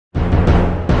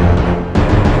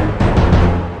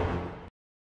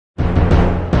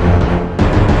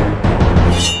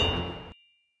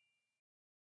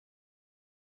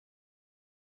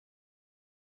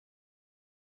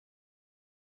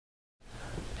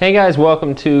Hey guys,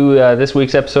 welcome to this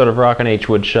week's episode of Rockin' H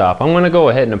Wood Shop. I'm going to go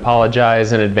ahead and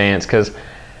apologize in advance because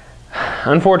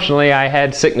unfortunately I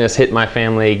had sickness hit my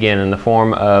family again in the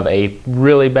form of a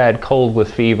really bad cold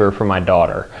with fever for my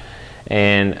daughter.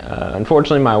 And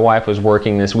unfortunately my wife was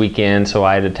working this weekend, so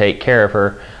I had to take care of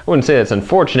her. I wouldn't say that's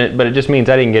unfortunate, but it just means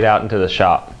I didn't get out into the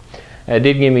shop. It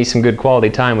did give me some good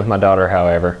quality time with my daughter,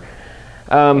 however.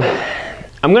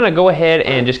 I'm going to go ahead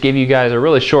and just give you guys a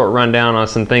really short rundown on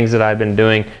some things that I've been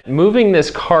doing. Moving this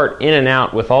cart in and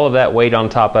out with all of that weight on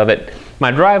top of it.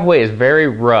 My driveway is very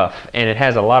rough and it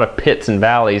has a lot of pits and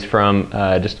valleys from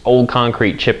just old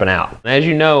concrete chipping out. As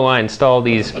you know, I installed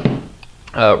these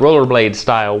rollerblade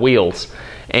style wheels,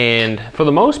 and for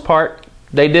the most part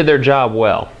they did their job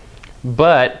well,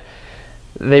 but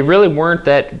they really weren't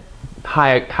that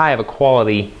high of a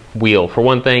quality wheel. For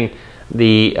one thing,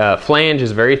 the flange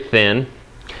is very thin,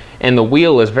 and the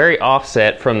wheel is very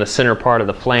offset from the center part of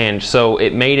the flange, so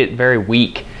it made it very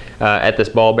weak at this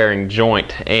ball bearing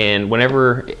joint. And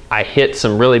whenever I hit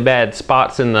some really bad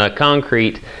spots in the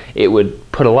concrete, it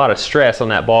would put a lot of stress on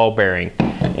that ball bearing.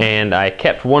 And I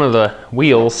kept one of the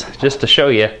wheels just to show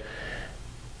you.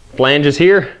 Flange is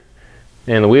here,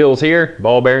 and the wheel's here,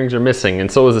 ball bearings are missing,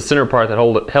 and so is the center part that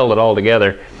held it all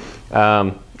together.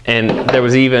 And there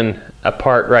was even a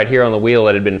part right here on the wheel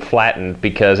that had been flattened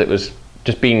because it was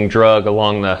just being drug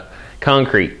along the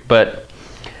concrete. But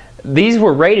these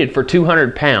were rated for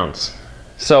 200 pounds.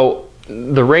 So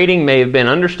the rating may have been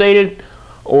understated,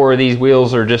 or these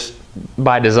wheels are just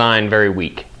by design very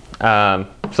weak.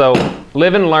 So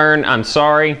live and learn. I'm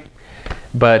sorry,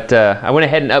 but I went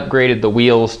ahead and upgraded the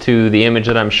wheels to the image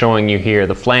that I'm showing you here.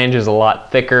 The flange is a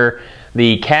lot thicker.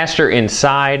 The caster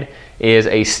inside is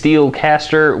a steel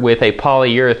caster with a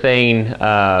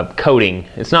polyurethane coating.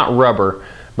 It's not rubber,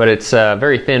 but it's a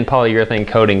very thin polyurethane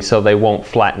coating, so they won't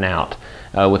flatten out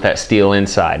with that steel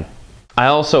inside. I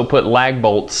also put lag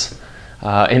bolts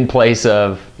in place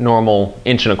of normal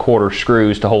 1¼ inch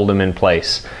screws to hold them in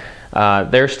place.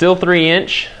 They're still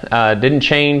 3-inch, didn't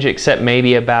change except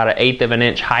maybe about 1/8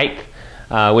 inch height,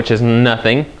 which is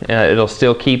nothing. It'll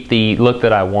still keep the look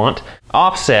that I want.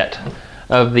 Offset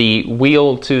of the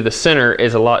wheel to the center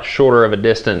is a lot shorter of a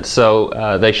distance,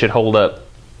 so they should hold up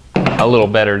a little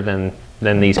better than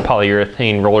these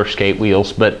polyurethane roller skate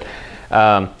wheels. But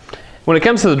when it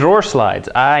comes to the drawer slides,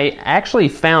 I actually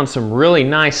found some really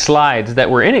nice slides that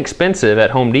were inexpensive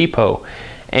at Home Depot.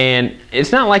 And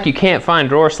it's not like you can't find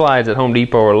drawer slides at Home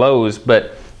Depot or Lowe's,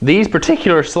 but these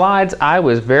particular slides I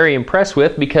was very impressed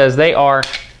with because they are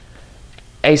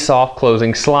a soft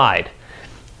closing slide.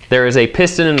 There is a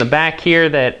piston in the back here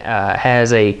that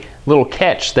has a little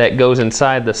catch that goes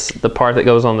inside the part that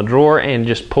goes on the drawer and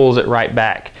just pulls it right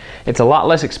back. It's a lot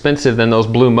less expensive than those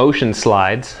Blue Motion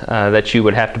slides that you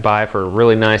would have to buy for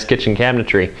really nice kitchen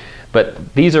cabinetry.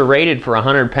 But these are rated for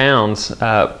 100 pounds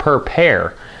per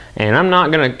pair. And I'm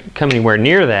not going to come anywhere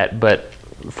near that, but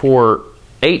for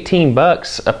 18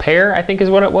 bucks a pair, I think is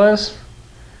what it was,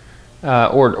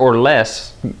 or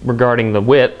less regarding the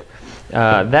width.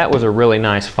 That was a really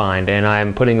nice find, and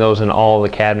I'm putting those in all the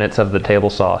cabinets of the table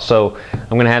saw. So I'm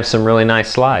going to have some really nice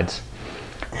slides.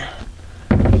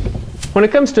 When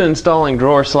it comes to installing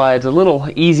drawer slides, a little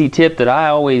easy tip that I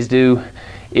always do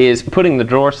is putting the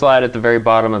drawer slide at the very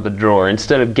bottom of the drawer.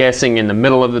 Instead of guessing in the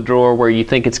middle of the drawer where you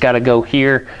think it's got to go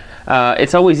here,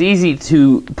 it's always easy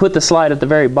to put the slide at the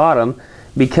very bottom,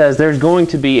 because there's going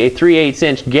to be a 3/8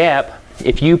 inch gap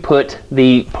if you put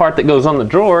the part that goes on the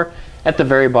drawer at the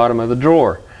very bottom of the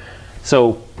drawer.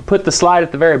 So put the slide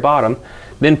at the very bottom,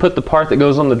 then put the part that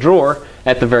goes on the drawer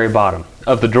at the very bottom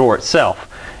of the drawer itself,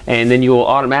 and then you will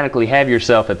automatically have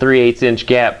yourself a 3/8 inch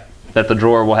gap that the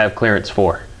drawer will have clearance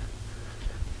for.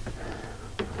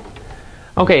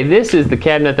 Okay, this is the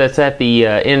cabinet that's at the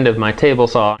end of my table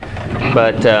saw,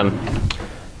 but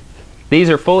these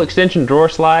are full extension drawer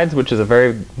slides, which is a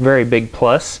very big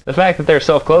plus. The fact that they're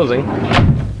self-closing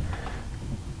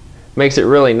makes it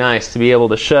really nice to be able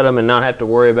to shut them and not have to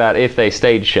worry about if they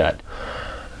stayed shut.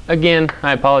 Again,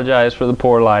 I apologize for the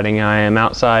poor lighting. I am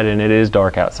outside and it is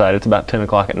dark outside. It's about 10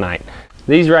 o'clock at night.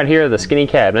 These right here are the skinny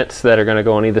cabinets that are going to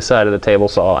go on either side of the table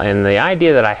saw, and the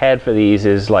idea that I had for these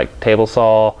is like table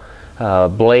saw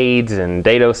blades and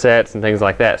dado sets and things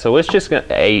like that. So it's just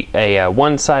a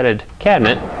one-sided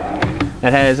cabinet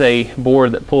that has a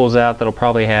board that pulls out that'll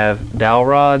probably have dowel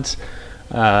rods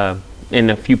in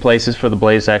a few places for the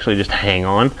blades to actually just hang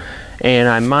on. And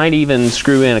I might even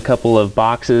screw in a couple of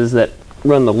boxes that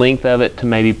run the length of it to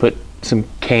maybe put some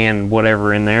canned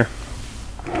whatever in there.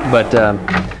 But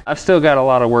I've still got a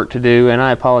lot of work to do, and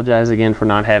I apologize again for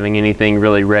not having anything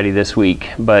really ready this week.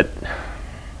 But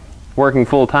working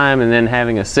full-time and then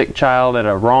having a sick child at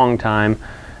a wrong time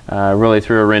really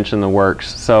threw a wrench in the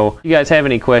works. So if you guys have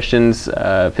any questions,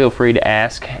 feel free to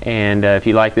ask, and if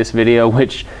you like this video,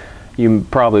 which you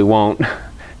probably won't,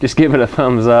 just give it a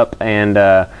thumbs up, and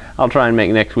I'll try and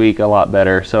make next week a lot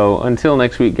better. So until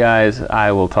next week, guys,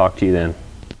 I will talk to you then.